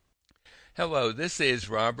Hello, this is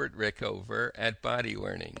Robert Rickover at Body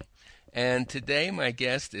Learning, and today my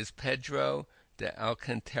guest is Pedro de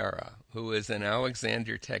Alcantara, who is an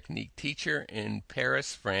Alexander Technique teacher in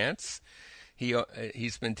Paris, France.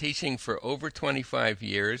 He's been teaching for over 25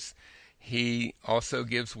 years. He also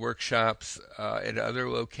gives workshops at other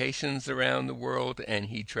locations around the world, and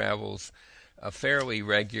he travels fairly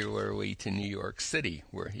regularly to New York City,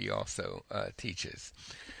 where he also teaches.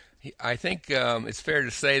 I think it's fair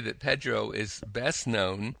to say that Pedro is best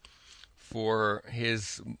known for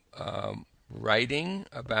his writing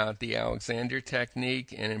about the Alexander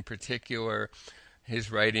Technique, and in particular,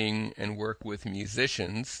 his writing and work with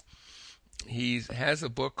musicians. He has a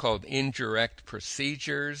book called Indirect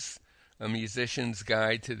Procedures, A Musician's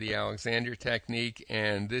Guide to the Alexander Technique,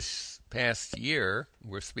 and this past year,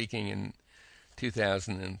 we're speaking in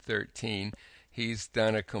 2013, he's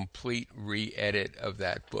done a complete re-edit of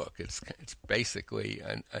that book. It's basically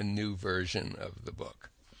a new version of the book.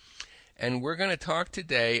 And we're going to talk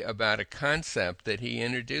today about a concept that he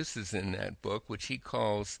introduces in that book, which he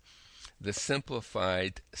calls the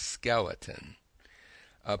simplified skeleton.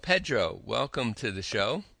 Pedro, welcome to the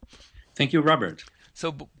show. Thank you, Robert.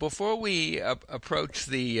 So before we approach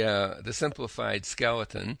the simplified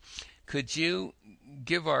skeleton, could you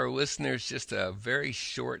give our listeners just a very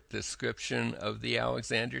short description of the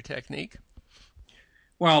Alexander Technique?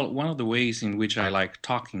 Well, one of the ways in which I like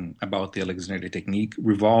talking about the Alexander Technique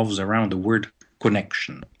revolves around the word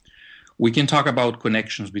connection. We can talk about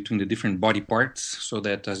connections between the different body parts so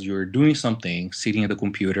that as you're doing something, sitting at the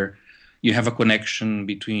computer, you have a connection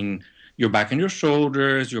between your back and your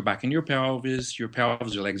shoulders, your back and your pelvis, your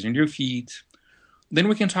legs and your feet. Then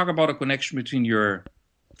we can talk about a connection between your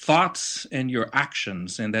thoughts and your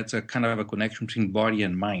actions, and that's a kind of a connection between body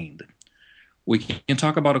and mind. We can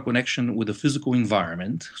talk about a connection with the physical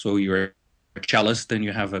environment. So you're a cellist, and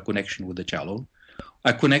you have a connection with the cello.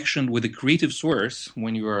 A connection with the creative source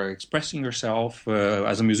when you are expressing yourself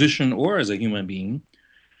as a musician or as a human being.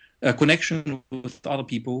 A connection with other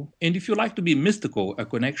people. And if you like to be mystical, a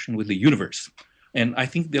connection with the universe. And I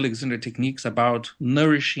think the Alexander Technique is about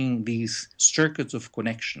nourishing these circuits of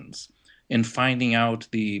connections and finding out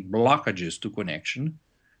the blockages to connection.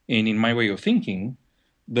 And in my way of thinking,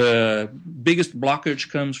 the biggest blockage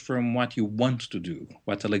comes from what you want to do,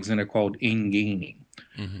 what Alexander called end gaining.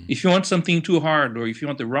 Mm-hmm. If you want something too hard or if you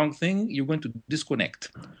want the wrong thing, you're going to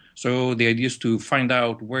disconnect. So the idea is to find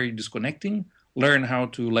out where you're disconnecting, learn how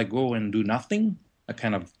to let go and do nothing, a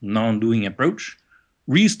kind of non-doing approach,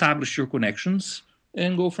 reestablish your connections,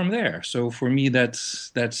 and go from there. So for me,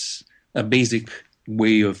 that's a basic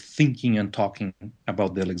way of thinking and talking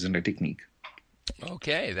about the Alexander Technique.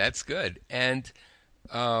 Okay, that's good. And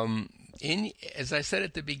as I said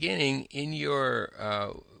at the beginning, in your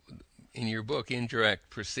book,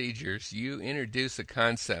 Indirect Procedures, you introduce a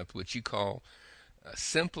concept which you call a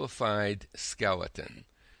simplified skeleton.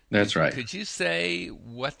 That's right. Could you say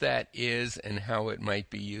what that is and how it might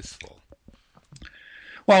be useful?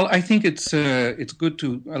 Well, I think it's good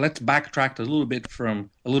to let's backtrack a little bit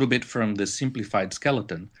from the simplified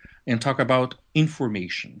skeleton and talk about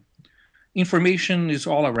information. Information is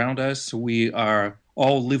all around us. We are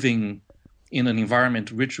all living in an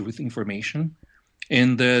environment rich with information,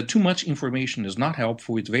 and too much information is not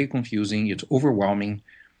helpful. It's very confusing. It's overwhelming.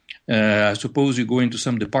 Suppose you go into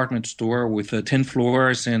some department store with 10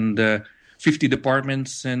 floors and 50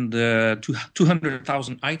 departments and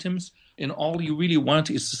 200,000 items, and all you really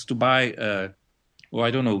want is to buy,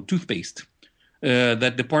 toothpaste.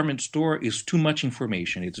 That department store is too much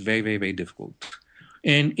information. It's very, very, very difficult.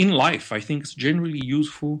 And in life, I think it's generally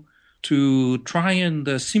useful to try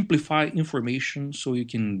and simplify information so you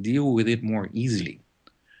can deal with it more easily.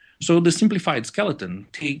 So the simplified skeleton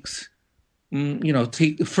takes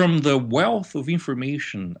from the wealth of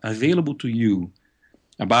information available to you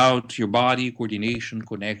about your body, coordination,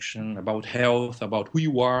 connection, about health, about who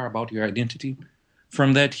you are, about your identity.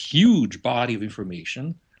 From that huge body of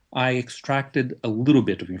information, I extracted a little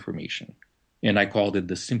bit of information, and I called it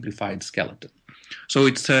the simplified skeleton. So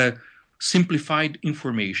it's a simplified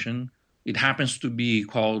information. It happens to be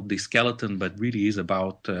called the skeleton, but really is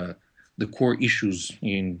about the core issues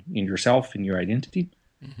in yourself, in your identity.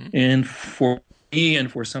 Mm-hmm. And for me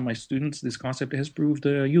and for some of my students, this concept has proved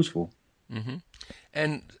useful. Mm-hmm.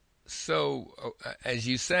 And so, as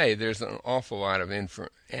you say, there's an awful lot of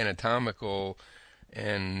anatomical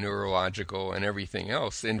and neurological and everything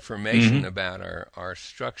else information mm-hmm. about our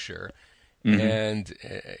structure. Mm-hmm. And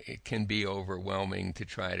it can be overwhelming to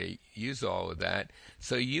try to use all of that.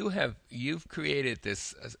 So you've created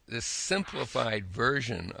this simplified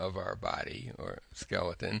version of our body or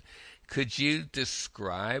skeleton. Could you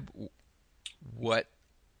describe what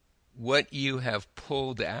what you have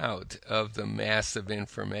pulled out of the mass of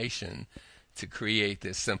information to create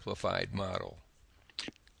this simplified model.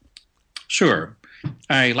 Sure.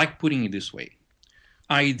 I like putting it this way.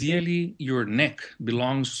 Ideally, your neck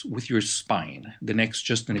belongs with your spine. The neck's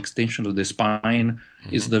just an extension of the spine,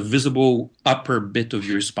 is the visible upper bit of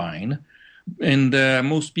your spine. And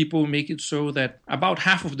most people make it so that about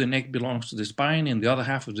half of the neck belongs to the spine and the other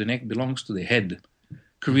half of the neck belongs to the head,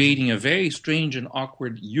 creating a very strange and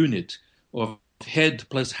awkward unit of head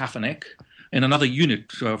plus half a neck and another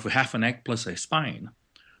unit of half a neck plus a spine.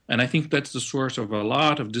 And I think that's the source of a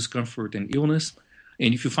lot of discomfort and illness.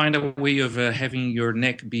 And if you find a way of having your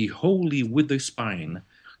neck be wholly with the spine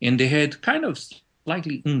and the head kind of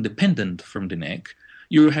slightly independent from the neck,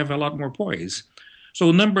 you have a lot more poise.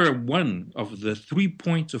 So number one of the 3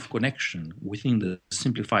 points of connection within the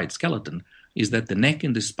simplified skeleton is that the neck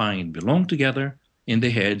and the spine belong together and the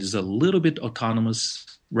head is a little bit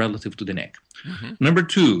autonomous relative to the neck. Number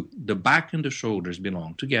two, the back and the shoulders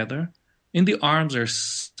belong together. And the arms are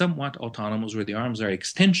somewhat autonomous, where the arms are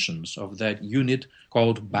extensions of that unit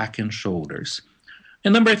called back and shoulders.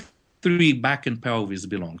 And number three, back and pelvis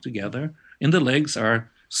belong together, and the legs are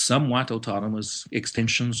somewhat autonomous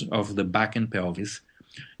extensions of the back and pelvis.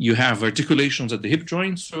 You have articulations at the hip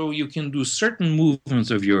joints, so you can do certain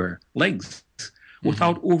movements of your legs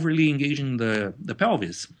without overly engaging the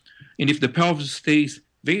pelvis. And if the pelvis stays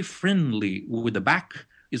very friendly with the back,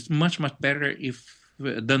 it's much, much better if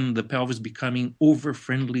than the pelvis becoming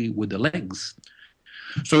over-friendly with the legs.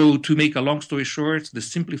 So to make a long story short, the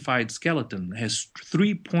simplified skeleton has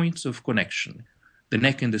 3 points of connection. The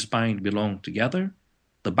neck and the spine belong together,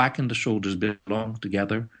 the back and the shoulders belong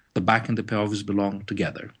together, the back and the pelvis belong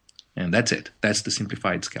together. And that's it. That's the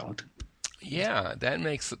simplified skeleton. Yeah, that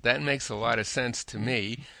makes a lot of sense to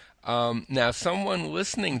me. Now, someone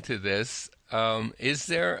listening to this, is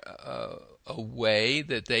there a way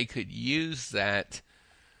that they could use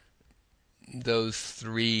those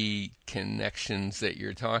 3 connections that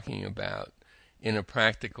you're talking about in a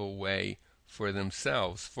practical way for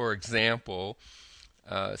themselves? For example,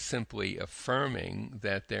 simply affirming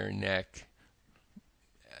that their neck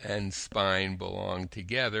and spine belong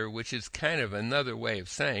together, which is kind of another way of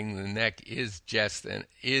saying the neck is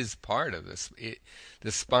is part of this.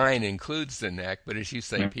 The spine includes the neck, but as you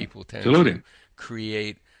say, people tend to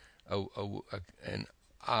create an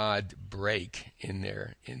odd break in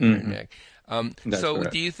their neck. So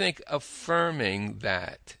correct. Do you think affirming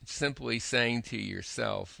that, simply saying to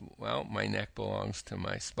yourself, well, my neck belongs to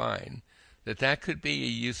my spine, that could be a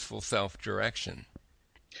useful self-direction?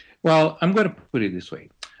 Well, I'm going to put it this way.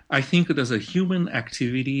 I think there's a human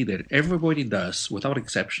activity that everybody does without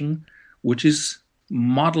exception, which is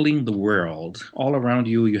modeling the world. All around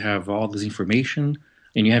you, you have all this information,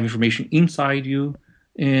 and you have information inside you,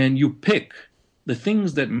 and you pick the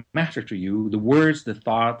things that matter to you, the words, the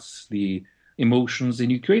thoughts, the emotions,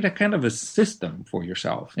 and you create a kind of a system for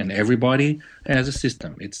yourself. And everybody has a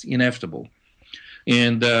system. It's inevitable.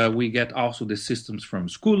 And we get also the systems from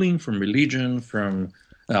schooling, from religion, from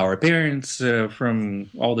our parents, from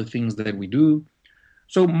all the things that we do.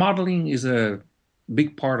 So modeling is a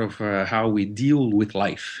big part of how we deal with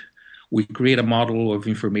life. We create a model of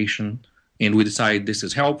information and we decide this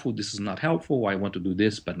is helpful, this is not helpful, I want to do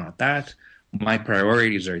this but not that. My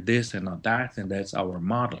priorities are this and not that, and that's our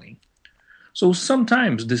modeling. So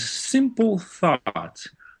sometimes the simple thought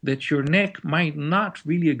that your neck might not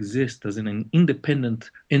really exist as an independent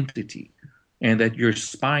entity, and that your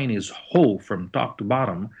spine is whole from top to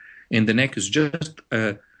bottom, and the neck is just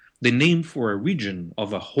the name for a region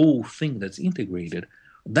of a whole thing that's integrated,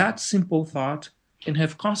 that simple thought can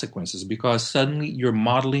have consequences, because suddenly you're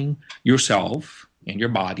modeling yourself and your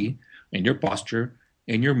body and your posture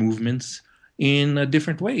and your movements in a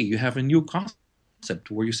different way. You have a new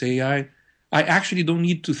concept where you say, I actually don't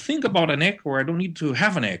need to think about a neck, or I don't need to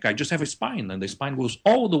have a neck. I just have a spine, and the spine goes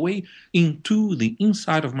all the way into the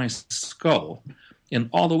inside of my skull and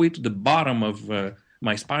all the way to the bottom of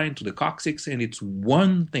my spine, to the coccyx, and it's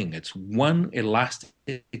one thing. It's one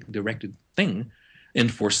elastic directed thing.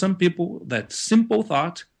 And for some people, that simple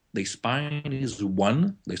thought, the spine is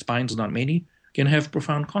one, the spine's not many, can have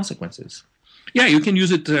profound consequences. Yeah, you can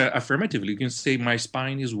use it affirmatively. You can say, my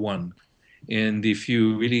spine is one. And if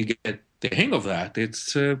you really get the hang of that,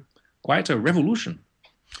 it's quite a revolution.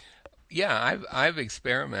 Yeah, I've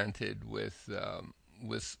experimented with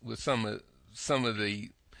some of the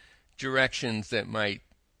directions that might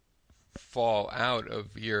fall out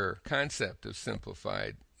of your concept of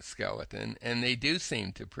simplified skeleton, and they do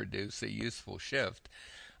seem to produce a useful shift.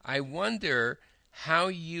 I wonder how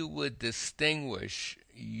you would distinguish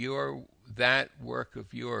that work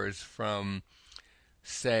of yours from,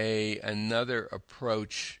 say, another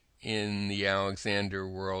approach in the Alexander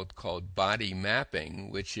world called body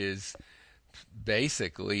mapping, which is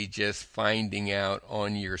basically just finding out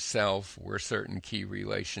on yourself where certain key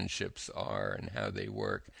relationships are and how they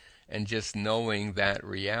work, and just knowing that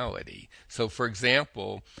reality. So, for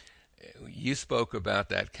example, you spoke about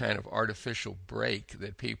that kind of artificial break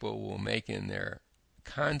that people will make in their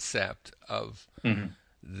concept of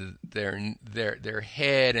their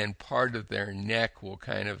head, and part of their neck will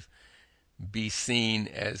kind of be seen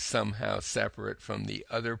as somehow separate from the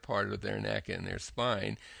other part of their neck and their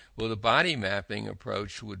spine. Well, the body mapping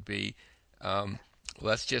approach would be,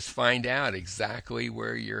 let's just find out exactly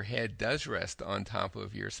where your head does rest on top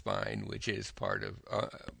of your spine, which is part of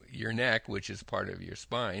your neck, which is part of your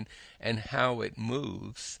spine, and how it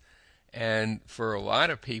moves. And for a lot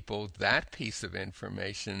of people, that piece of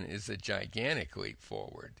information is a gigantic leap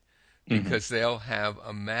forward, because they'll have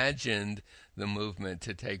imagined the movement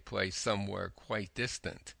to take place somewhere quite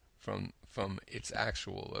distant from its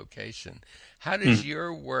actual location. How does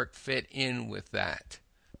your work fit in with that?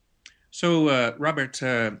 So, Robert,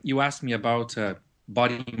 you asked me about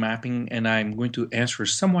body mapping, and I'm going to answer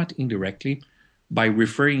somewhat indirectly by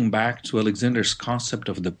referring back to Alexander's concept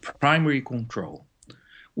of the primary control,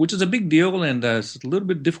 which is a big deal, and it's a little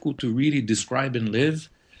bit difficult to really describe and live.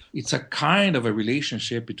 It's a kind of a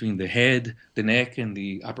relationship between the head, the neck, and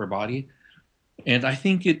the upper body. And I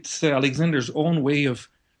think it's Alexander's own way of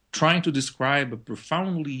trying to describe a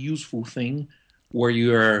profoundly useful thing where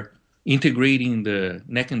you're integrating the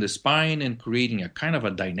neck and the spine and creating a kind of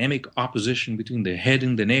a dynamic opposition between the head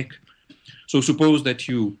and the neck. So suppose that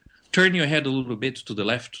you turn your head a little bit to the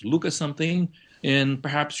left to look at something, and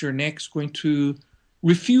perhaps your neck's going to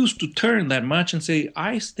refuse to turn that much and say,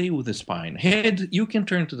 I stay with the spine. Head, you can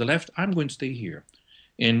turn to the left, I'm going to stay here.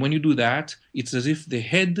 And when you do that, it's as if the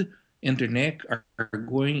head and the neck are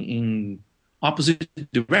going in opposite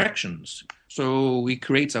directions. So it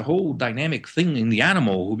creates a whole dynamic thing in the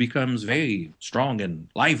animal who becomes very strong and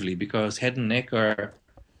lively because head and neck are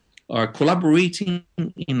collaborating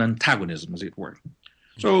in antagonism, as it were.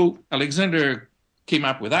 So Alexander came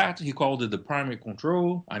up with that. He called it the primary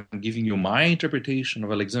control. I'm giving you my interpretation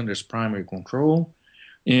of Alexander's primary control.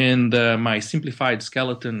 And my simplified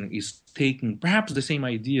skeleton is taking perhaps the same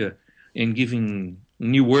idea and giving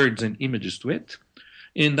new words and images to it.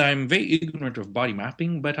 And I'm very ignorant of body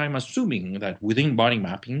mapping, but I'm assuming that within body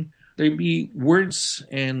mapping, there be words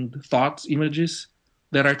and thoughts, images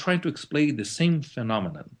that are trying to explain the same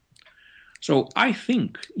phenomenon. So I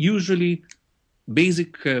think usually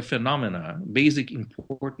basic important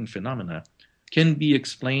phenomena can be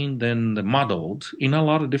explained and modeled in a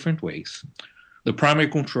lot of different ways. The primary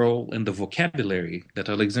control and the vocabulary that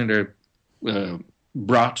Alexander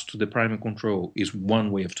brought to the primary control is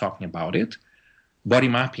one way of talking about it. Body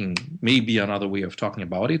mapping may be another way of talking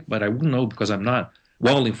about it, but I wouldn't know because I'm not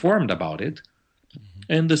well informed about it.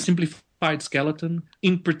 And the simplified skeleton,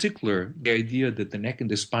 in particular, the idea that the neck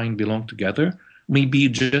and the spine belong together, may be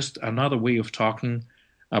just another way of talking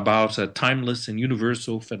about a timeless and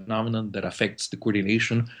universal phenomenon that affects the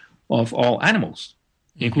coordination of all animals,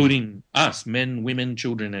 including us, men, women,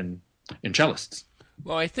 children, and cellists.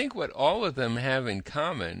 Well, I think what all of them have in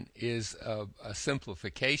common is a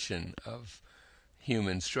simplification of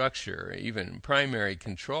human structure. Even primary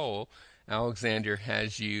control, Alexander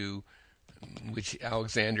has you, which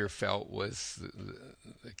Alexander felt was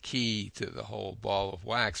the key to the whole ball of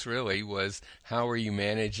wax, really, was how are you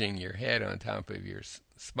managing your head on top of your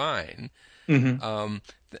spine?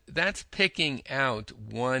 That's picking out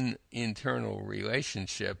one internal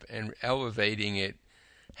relationship and elevating it,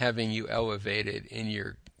 having you elevated in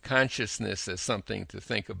your consciousness as something to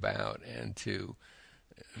think about and to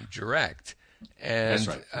direct. And,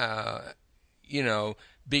 That's right.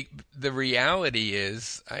 The reality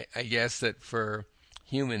is, I guess, that for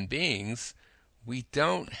human beings, we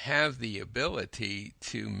don't have the ability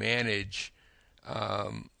to manage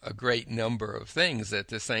a great number of things at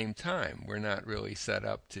the same time. We're not really set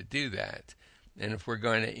up to do that. And if we're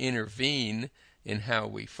going to intervene in how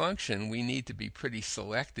we function, we need to be pretty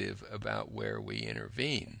selective about where we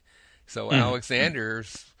intervene. So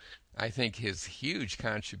Alexander's, I think his huge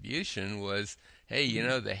contribution was, hey,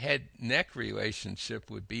 the head-neck relationship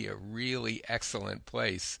would be a really excellent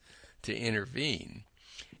place to intervene.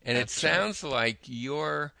 And it sounds like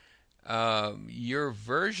your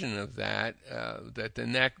version of that, that the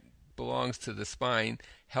neck belongs to the spine,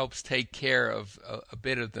 helps take care of a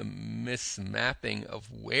bit of the mismapping of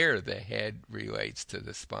where the head relates to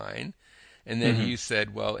the spine. And then you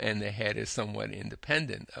said, well, and the head is somewhat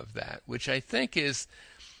independent of that, which I think is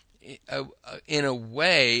in a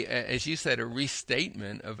way, as you said, a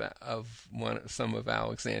restatement of some of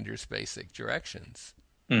Alexander's basic directions.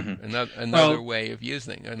 Hmm. Another Well, way of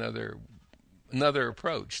using another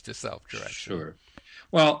approach to self-direction. sure.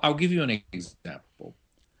 Well, I'll give you an example.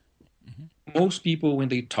 Hmm. Most people, when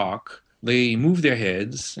they talk, they move their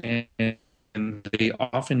heads and they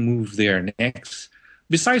often move their necks,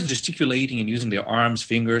 besides gesticulating and using their arms,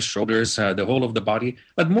 fingers, shoulders, the whole of the body.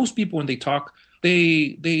 But most people, when they talk,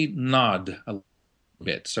 they nod a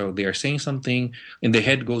bit. So they are saying something and the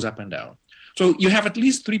head goes up and down. So you have at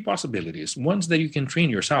least three possibilities. One's that you can train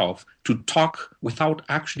yourself to talk without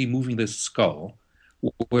actually moving the skull,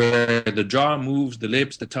 where the jaw moves, the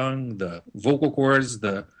lips, the tongue, the vocal cords,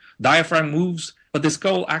 the diaphragm moves, but the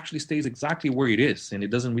skull actually stays exactly where it is and it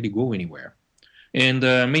doesn't really go anywhere. And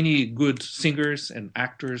many good singers and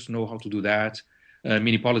actors know how to do that.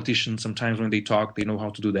 Many politicians, sometimes when they talk, they know how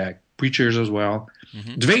to do that. Preachers as well.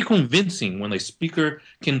 Hmm. It's very convincing when a speaker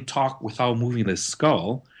can talk without moving the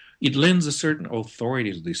skull. It lends a certain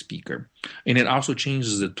authority to the speaker. And it also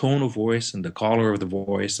changes the tone of voice and the color of the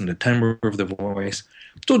voice and the timbre of the voice.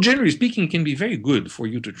 So generally speaking, it can be very good for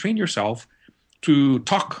you to train yourself to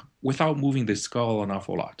talk without moving the skull an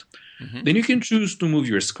awful lot. Hmm. Then you can choose to move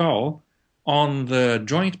your skull on the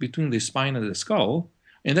joint between the spine and the skull,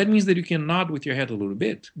 and that means that you can nod with your head a little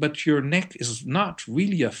bit, but your neck is not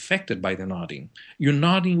really affected by the nodding. You're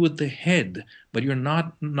nodding with the head, but you're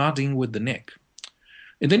not nodding with the neck.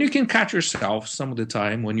 And then you can catch yourself some of the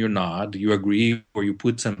time when you nod, you agree, or you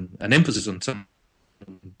put an emphasis on some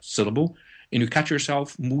syllable, and you catch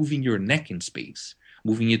yourself moving your neck in space,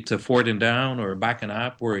 moving it forward and down, or back and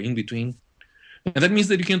up, or in between. And that means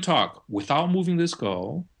that you can talk without moving the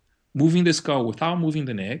skull without moving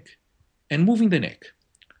the neck, and moving the neck.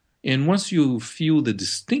 And once you feel the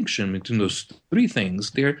distinction between those three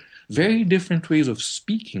things, they're very different ways of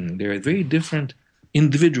speaking. They're very different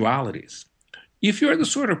individualities. If you're the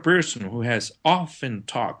sort of person who has often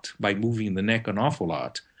talked by moving the neck an awful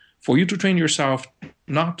lot, for you to train yourself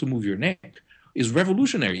not to move your neck is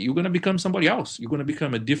revolutionary. You're going to become somebody else. You're going to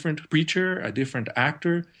become a different preacher, a different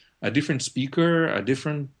actor, a different speaker, a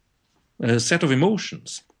different set of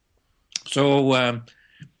emotions. So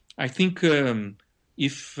I think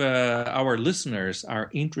if our listeners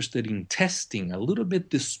are interested in testing a little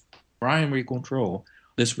bit this primary control,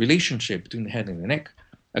 this relationship between the head and the neck,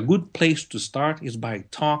 a good place to start is by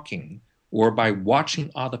talking or by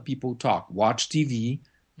watching other people talk. Watch TV,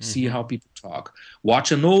 see how people talk.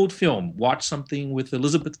 Watch an old film. Watch something with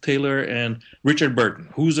Elizabeth Taylor and Richard Burton,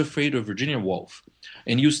 Who's Afraid of Virginia Woolf.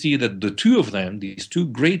 And you see that the two of them, these two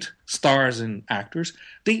great stars and actors,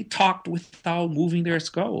 they talked without moving their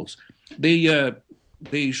skulls.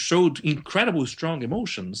 They showed incredible strong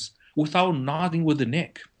emotions without nodding with the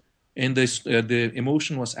neck. And the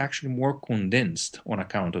emotion was actually more condensed on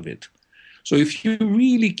account of it. So if you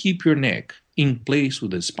really keep your neck in place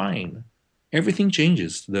with the spine, everything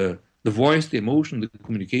changes. The voice, the emotion, the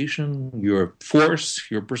communication, your force,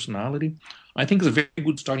 your personality. I think it's a very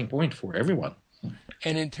good starting point for everyone.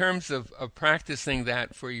 And in terms of practicing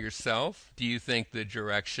that for yourself, do you think the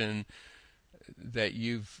direction that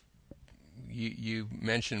you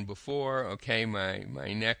mentioned before, okay,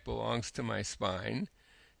 my neck belongs to my spine,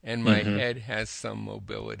 and my Mm-hmm. head has some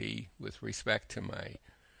mobility with respect to my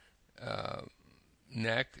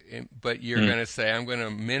neck, but you're going to say, I'm going to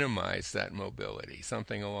minimize that mobility,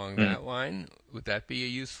 something along Mm-hmm. that line. Would that be a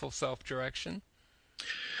useful self-direction?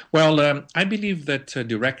 Well, I believe that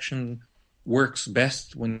direction works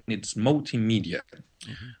best when it's multimedia.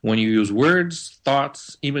 Mm-hmm. When you use words,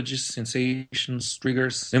 thoughts, images, sensations,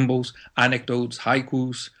 triggers, symbols, anecdotes,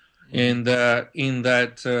 haikus, Mm-hmm. and in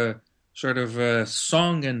that sort of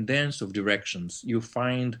song and dance of directions, you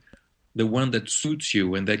find the one that suits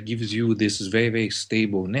you and that gives you this very, very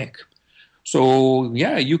stable neck. So,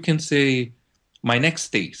 yeah, you can say, my neck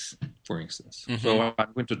stays, for instance. Mm-hmm. So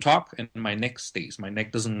I'm going to talk and my neck stays. My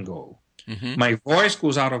neck doesn't go. Mm-hmm. My voice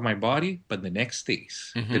goes out of my body, but the neck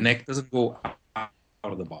stays. Mm-hmm. The neck doesn't go out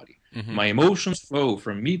of the body. Mm-hmm. My emotions flow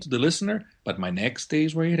from me to the listener, but my neck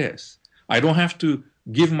stays where it is. I don't have to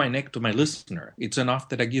give my neck to my listener. It's enough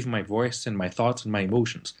that I give my voice and my thoughts and my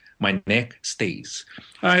emotions. My neck stays.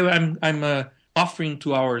 I'm offering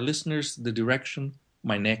to our listeners the direction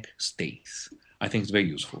my neck stays. I think it's very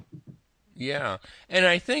useful. Yeah, and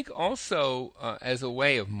I think also as a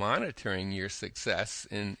way of monitoring your success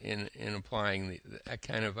in applying that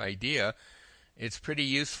kind of idea, it's pretty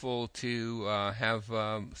useful to have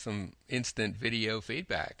some instant video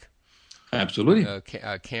feedback. Absolutely. A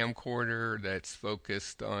camcorder that's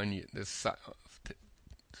focused on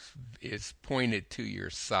is pointed to your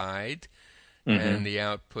side, and the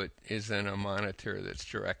output is in a monitor that's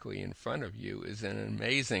directly in front of you, is an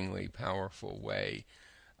amazingly powerful way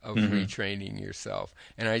of retraining yourself.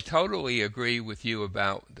 And I totally agree with you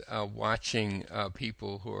about watching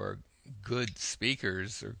people who are good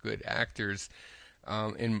speakers or good actors.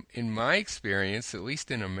 In my experience, at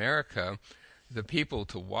least in America, the people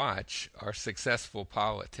to watch are successful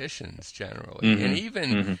politicians generally,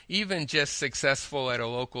 and even just successful at a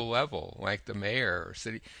local level, like the mayor or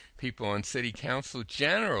city people on city council.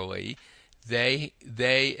 Generally, they,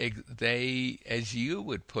 as you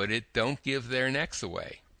would put it, don't give their necks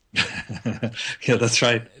away. Yeah, that's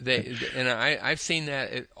right. And I've seen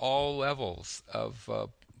that at all levels of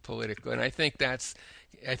political, and I think that's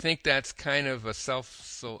kind of a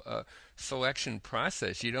selection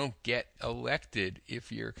process. You don't get elected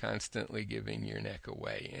if you're constantly giving your neck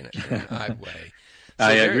away in an odd way. So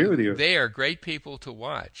I agree with you. They are great people to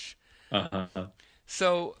watch.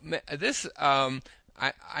 So this,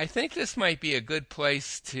 I think this might be a good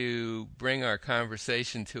place to bring our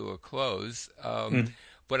conversation to a close.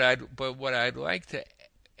 But what I'd like to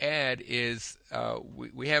add is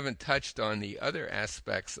we haven't touched on the other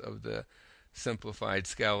aspects of the simplified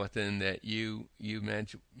skeleton that you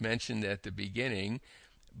mentioned at the beginning.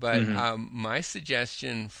 But my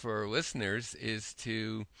suggestion for listeners is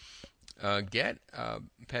to get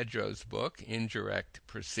Pedro's book, Indirect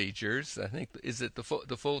Procedures. I think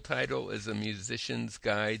the full title is A Musician's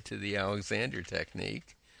Guide to the Alexander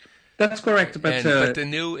Technique. That's correct. But the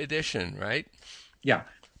new edition, right? Yeah.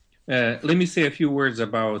 Let me say a few words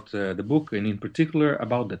about the book, and in particular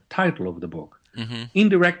about the title of the book.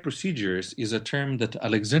 Indirect procedures is a term that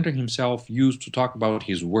Alexander himself used to talk about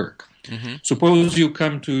his work. Suppose you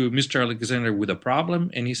come to Mr. Alexander with a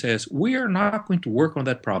problem, and he says, we are not going to work on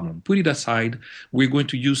that problem. Put it aside. We're going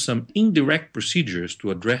to use some indirect procedures to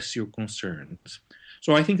address your concerns.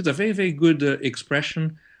 So I think it's a very, very good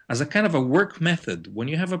expression as a kind of a work method. When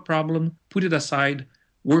you have a problem, put it aside,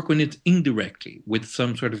 work on it indirectly with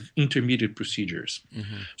some sort of intermediate procedures.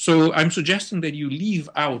 So I'm suggesting that you leave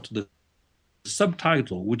out the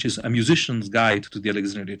subtitle, which is A Musician's Guide to the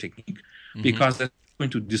Alexandria Technique, because that's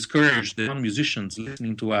going to discourage the non-musicians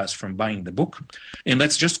listening to us from buying the book. And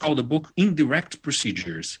let's just call the book Indirect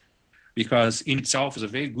Procedures, because in itself is a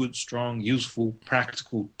very good, strong, useful,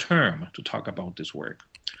 practical term to talk about this work.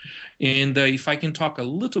 And if I can talk a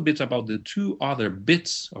little bit about the two other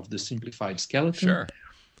bits of the simplified skeleton. Sure.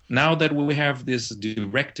 Now that we have this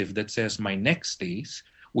directive that says my neck stays,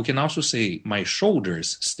 we can also say my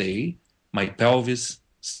shoulders stay, my pelvis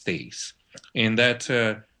stays. And that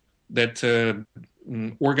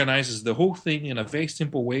organizes the whole thing in a very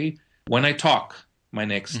simple way. When I talk, my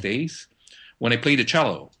neck stays. When I play the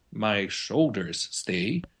cello, my shoulders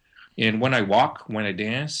stay. And when I walk, when I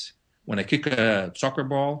dance, when I kick a soccer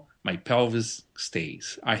ball, my pelvis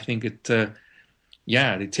stays. I think it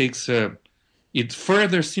takes... it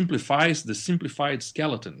further simplifies the simplified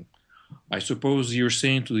skeleton. I suppose you're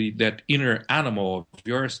saying to that inner animal of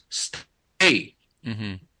yours, stay.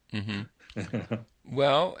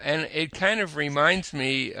 Well, and it kind of reminds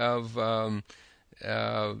me of a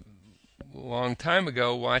long time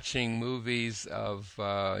ago watching movies of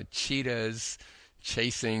cheetahs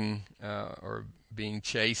chasing or being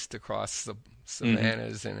chased across the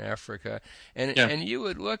savannas in Africa, and you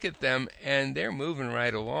would look at them and they're moving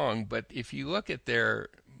right along, but if you look at their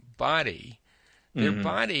body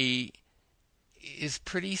is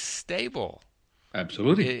pretty stable.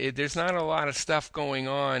 Absolutely. There's not a lot of stuff going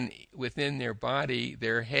on within their body.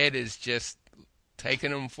 Their head is just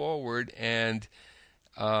taking them forward, and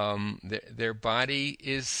their body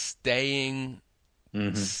is staying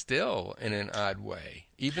still in an odd way.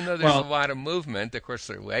 Even though there's a lot of movement, of course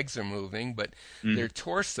their legs are moving, but their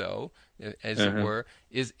torso, as it were,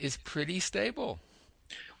 is pretty stable.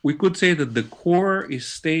 We could say that the core is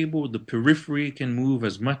stable, the periphery can move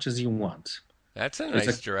as much as you want. That's a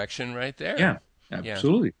nice direction right there. Yeah,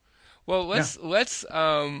 absolutely. Yeah. Well, let's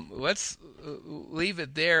leave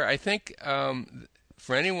it there. I think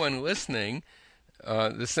for anyone listening,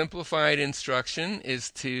 the simplified instruction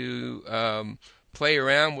is to play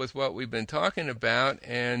around with what we've been talking about,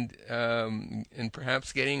 and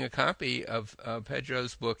perhaps getting a copy of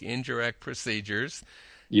Pedro's book, Indirect Procedures.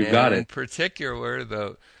 You got it. In particular,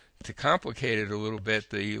 to complicate it a little bit,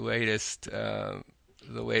 the latest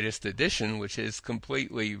edition, which is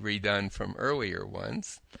completely redone from earlier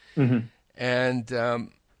ones.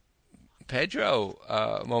 And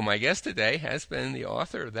Pedro, my guest today has been the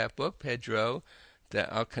author of that book, Pedro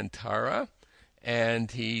de Alcantara. And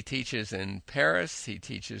he teaches in Paris, he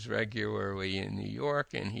teaches regularly in New York,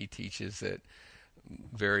 and he teaches at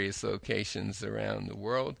various locations around the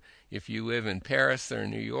world. If you live in Paris or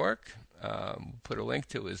New York, we'll put a link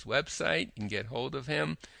to his website. You can get hold of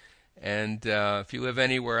him. And if you live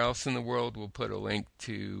anywhere else in the world, we'll put a link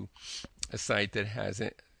to a site that has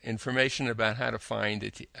information about how to find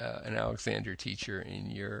an Alexander teacher in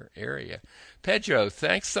your area. Pedro,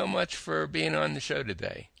 thanks so much for being on the show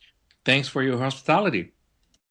today. Thanks for your hospitality.